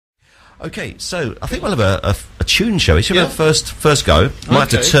Okay, so I think we'll have a tune, shall we? Shall we have first go? Might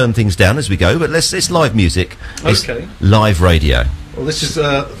have to turn things down as we go, but it's live music. It's live radio. Well, this is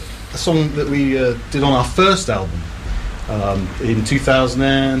a song that we did on our first album in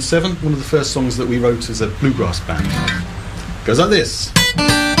 2007. One of the first songs that we wrote as a bluegrass band. Goes like this.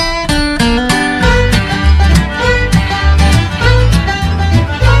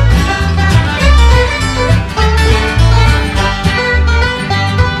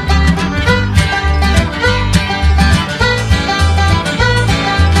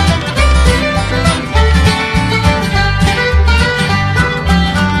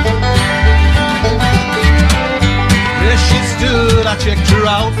 I checked her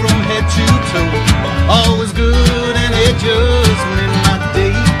out from head to toe. Always good and it just made my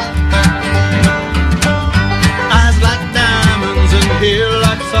day. Eyes like diamonds and hair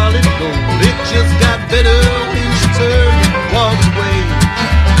like solid gold. It just got better when she turned and walked away.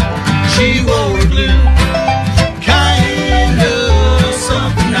 She wore a blue kind of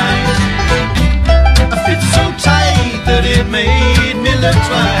something nice. A fit so tight that it made me look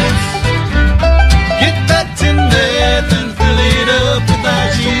twice. Get that tin there and fill it up with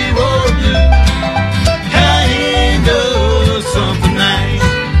that. She wore a blue kind of something nice.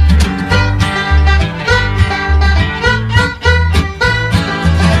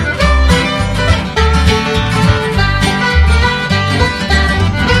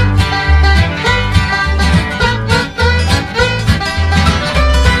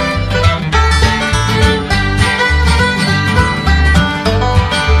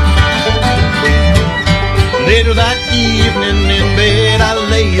 Later that evening in bed I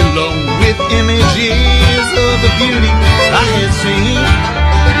lay alone with images of the beauty I had seen.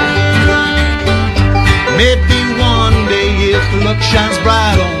 Maybe one day if luck shines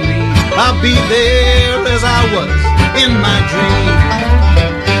bright on me, I'll be there as I was in my dream.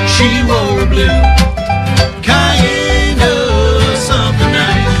 She wore a blue kind of something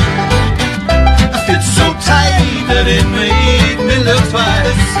nice. I fit so tight that it made me look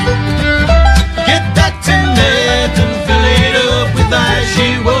twice. Get that net and fill it up with ice. She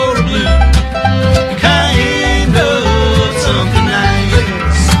wore a blue kind of something nice.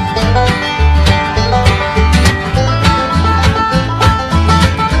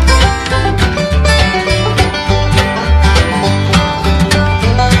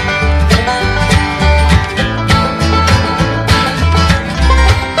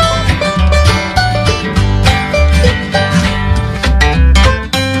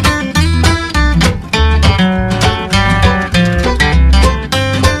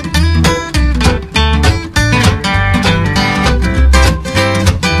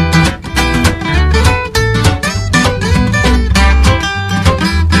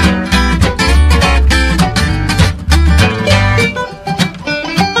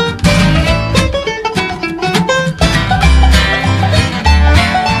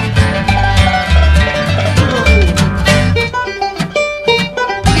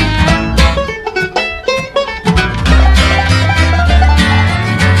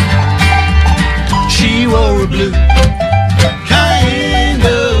 Blue kind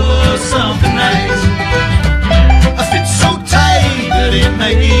of something nice. I fit so tight that it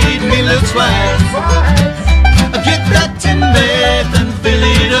made me look twice. I get that tin bath and fill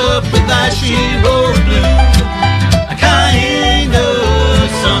it up with ice. She wore a blue kind of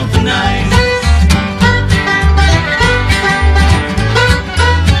something nice.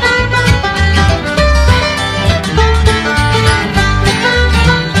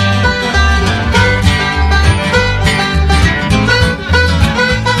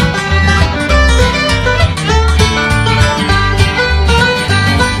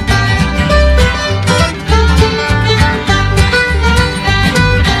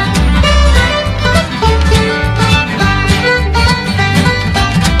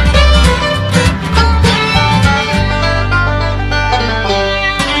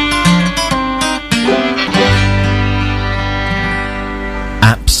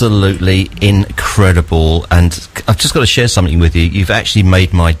 Absolutely incredible, and I've just got to share something with you. You've actually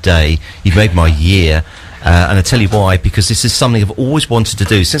made my day. You've made my year. And I tell you why, because this is something I've always wanted to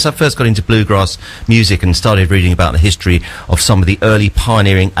do. Since I first got into bluegrass music and started reading about the history of some of the early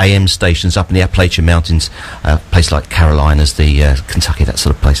pioneering AM stations up in the Appalachian Mountains, a place like Carolinas, Kentucky, that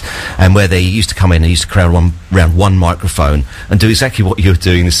sort of place, and where they used to come in and used to crowd around one microphone and do exactly what you're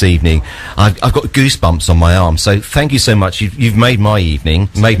doing this evening. I've got goosebumps on my arm, so thank you so much. You've made my evening,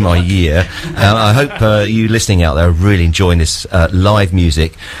 made my year. I hope you listening out there are really enjoying this live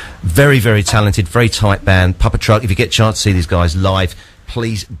music. Very, very talented, very tight band, Papa Truck. If you get a chance to see these guys live,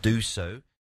 please do so.